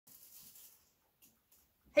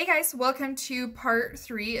Hey guys, welcome to part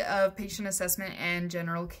 3 of patient assessment and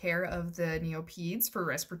general care of the neopeds for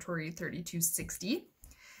respiratory 3260.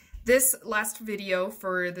 This last video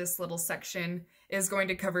for this little section is going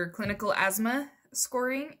to cover clinical asthma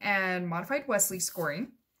scoring and modified Wesley scoring.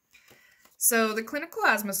 So the clinical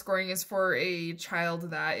asthma scoring is for a child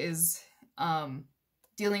that is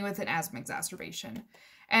dealing with an asthma exacerbation.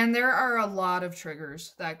 And there are a lot of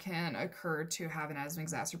triggers that can occur to have an asthma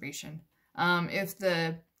exacerbation. If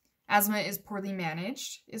the asthma is poorly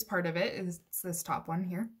managed is part of it. It's this top one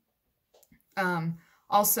here.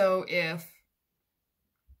 Also, if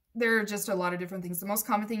there are just a lot of different things. The most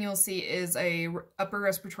common thing you'll see is a upper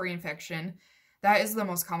respiratory infection. That is the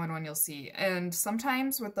most common one you'll see. And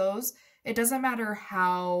sometimes with those, it doesn't matter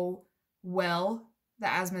how well the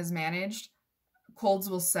asthma is managed, colds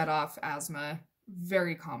will set off asthma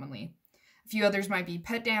very commonly. A few others might be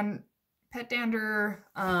pet dander,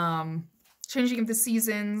 changing of the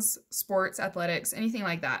seasons, sports, athletics, anything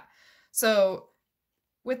like that. So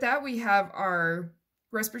with that, we have our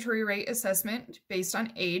respiratory rate assessment based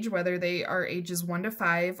on age, whether they are ages 1 to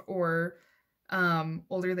 5 or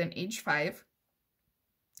older than age 5.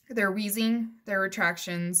 Their wheezing, their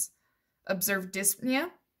retractions, observed dyspnea,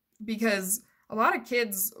 because a lot of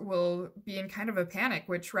kids will be in kind of a panic,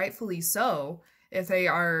 which rightfully so, if they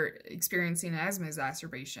are experiencing an asthma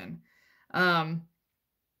exacerbation.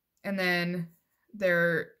 And then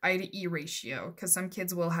their I to E ratio, because some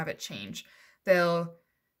kids will have it change.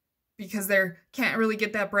 Because they can't really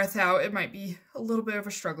get that breath out, it might be a little bit of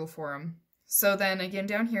a struggle for them. So then again,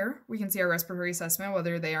 down here, we can see our respiratory assessment,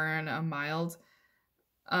 whether they are in a mild,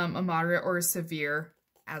 a moderate, or a severe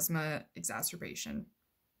asthma exacerbation.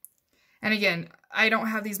 And again, I don't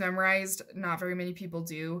have these memorized, not very many people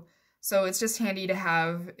do. So it's just handy to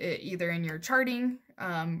have it either in your charting,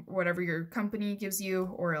 whatever your company gives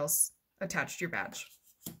you, or else attached to your badge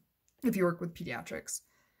if you work with pediatrics.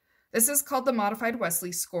 This is called the Modified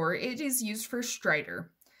Wesley score. It is used for stridor.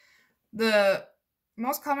 The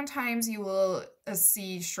most common times you will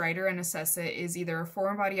see stridor and assess it is either a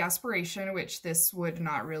foreign body aspiration, which this would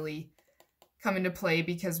not really come into play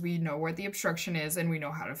because we know where the obstruction is and we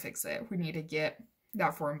know how to fix it. We need to get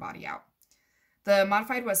that foreign body out. The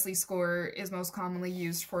Modified Wesley score is most commonly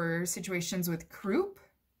used for situations with croup,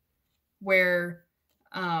 where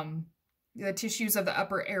the tissues of the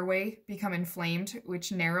upper airway become inflamed,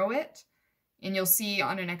 which narrow it. And you'll see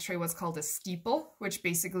on an x-ray what's called a steeple, which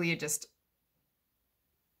basically it just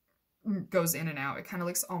goes in and out. It kind of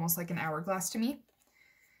looks almost like an hourglass to me.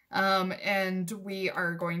 And we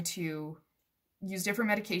are going to use different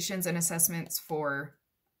medications and assessments for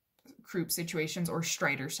croup situations or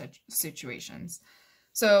stridor situations.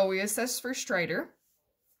 So we assess for stridor.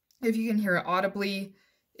 If you can hear it audibly,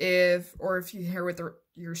 if you hear with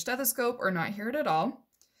your stethoscope or not hear it at all.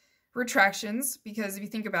 Retractions, because if you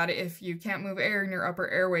think about it, if you can't move air in your upper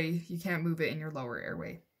airway, you can't move it in your lower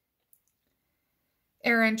airway.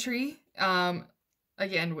 Air entry,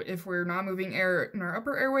 again, if we're not moving air in our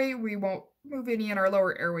upper airway, we won't move any in our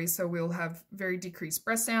lower airway, so we'll have very decreased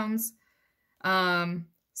breath sounds.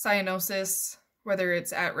 Cyanosis, whether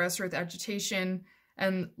it's at rest or with agitation,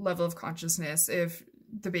 and level of consciousness. If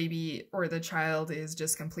the baby or the child is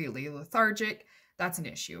just completely lethargic, that's an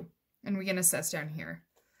issue. And we can assess down here.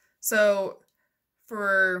 So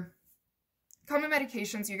for common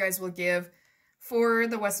medications you guys will give for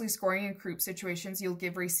the Wesley scoring and croup situations, you'll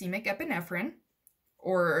give racemic epinephrine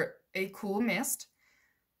or a cool mist.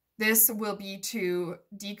 This will be to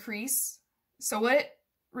decrease. So what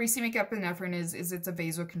racemic epinephrine is it's a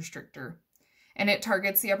vasoconstrictor, and it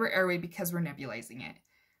targets the upper airway because we're nebulizing it.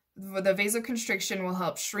 The vasoconstriction will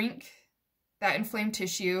help shrink that inflamed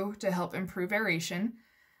tissue to help improve aeration.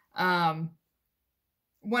 One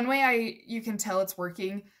way you can tell it's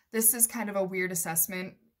working, this is kind of a weird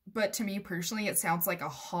assessment, but to me personally, it sounds like a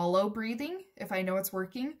hollow breathing if I know it's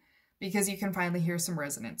working, because you can finally hear some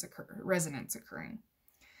resonance occurring.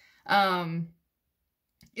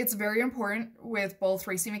 It's very important with both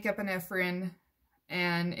racemic epinephrine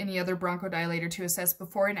and any other bronchodilator to assess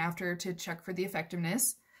before and after to check for the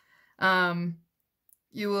effectiveness.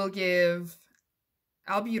 You will give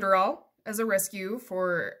albuterol as a rescue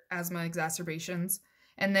for asthma exacerbations,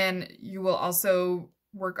 and then you will also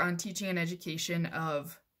work on teaching and education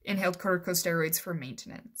of inhaled corticosteroids for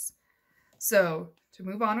maintenance. So to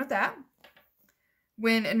move on with that,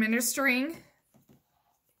 when administering,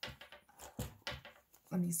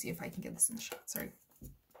 let me see if I can get this in the shot, sorry.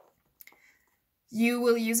 You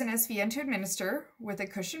will use an SVN to administer with a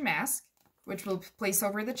cushion mask, which will place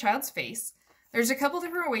over the child's face. There's a couple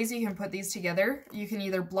different ways you can put these together. You can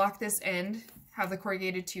either block this end, have the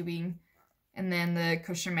corrugated tubing and then the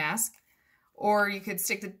cushion mask. Or you could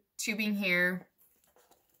stick the tubing here,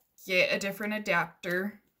 get a different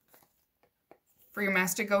adapter for your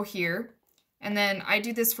mask to go here. And then I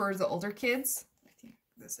do this for the older kids. I think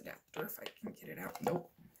this adapter, if I can get it out.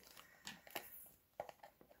 Nope.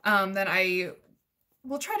 Then I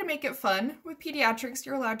will try to make it fun. With pediatrics,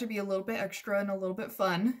 you're allowed to be a little bit extra and a little bit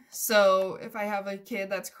fun. So if I have a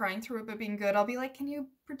kid that's crying through it but being good, I'll be like, can you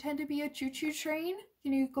pretend to be a choo-choo train?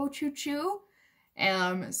 Can you go choo-choo?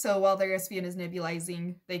 So while their SVN is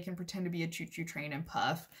nebulizing, they can pretend to be a choo-choo train and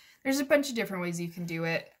puff. There's a bunch of different ways you can do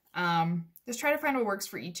it. Just try to find what works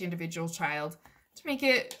for each individual child to make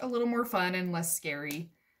it a little more fun and less scary,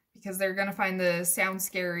 because they're going to find the sound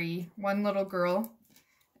scary. One little girl,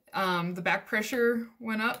 the back pressure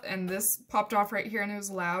went up and this popped off right here and it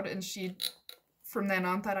was loud, and she from then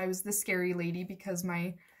on thought I was the scary lady because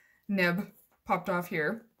my neb popped off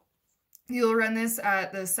here. You'll run this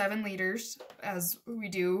at the 7 liters as we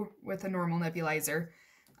do with a normal nebulizer.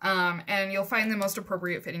 And you'll find the most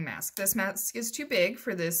appropriate fitting mask. This mask is too big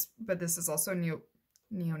for this, but this is also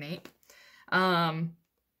neonate.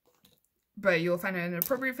 But you'll find an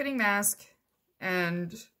appropriate fitting mask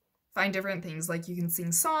and find different things, like you can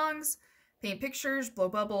sing songs, paint pictures, blow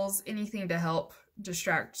bubbles, anything to help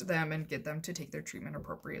distract them and get them to take their treatment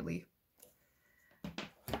appropriately.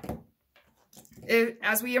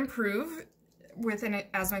 As we improve with an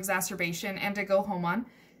asthma exacerbation and to go home on,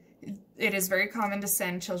 it is very common to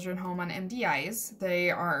send children home on MDIs. They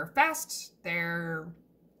are fast, they're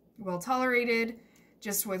well tolerated,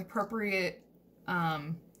 just with appropriate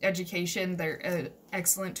education, they're an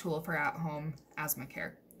excellent tool for at-home asthma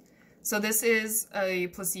care. So this is a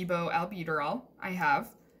placebo albuterol I have.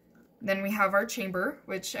 Then we have our chamber,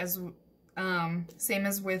 which as same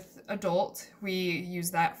as with adult, we use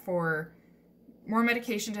that for more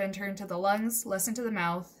medication to enter into the lungs, less into the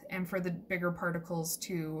mouth, and for the bigger particles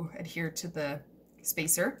to adhere to the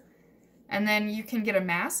spacer. And then you can get a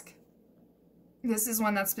mask. This is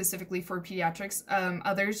one that's specifically for pediatrics.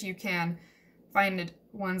 Others you can find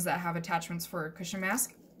ones that have attachments for a cushion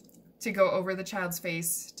mask to go over the child's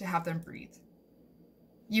face to have them breathe.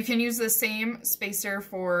 You can use the same spacer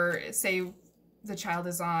for, say, the child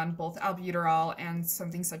is on both albuterol and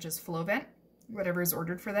something such as Flovent, whatever is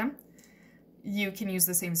ordered for them. You can use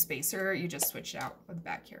the same spacer, you just switch it out with the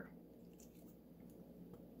back here.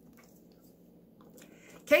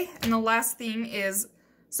 Okay, and the last thing is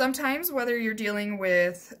sometimes whether you're dealing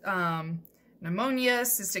with pneumonia,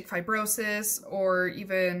 cystic fibrosis, or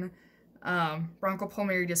even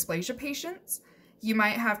bronchopulmonary dysplasia patients, you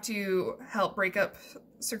might have to help break up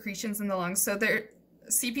secretions in the lungs. So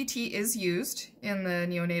CPT is used in the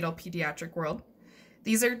neonatal pediatric world.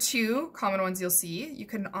 These are 2 common ones you'll see. You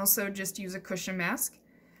can also just use a cushion mask.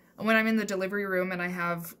 When I'm in the delivery room and I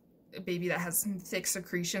have a baby that has some thick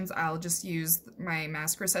secretions, I'll just use my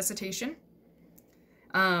mask resuscitation.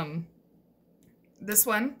 This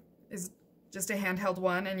one is just a handheld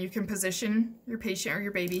one, and you can position your patient or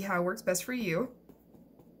your baby how it works best for you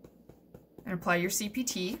and apply your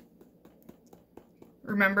CPT.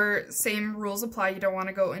 Remember, same rules apply. You don't want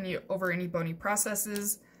to go over any bony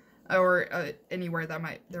processes or anywhere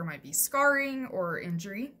that there might be scarring or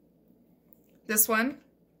injury. This one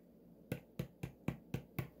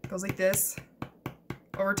goes like this,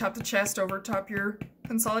 over top the chest, over top your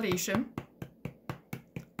consolidation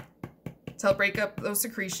to help break up those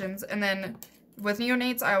secretions. And then with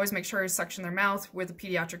neonates, I always make sure I suction their mouth. With a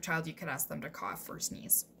pediatric child, you could ask them to cough or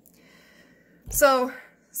sneeze. So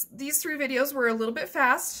these 3 videos were a little bit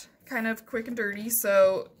fast, kind of quick and dirty,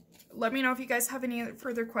 so let me know if you guys have any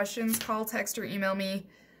further questions. Call, text, or email me.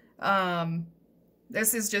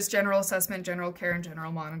 This is just general assessment, general care, and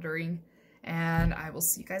general monitoring. And I will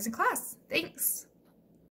see you guys in class. Thanks.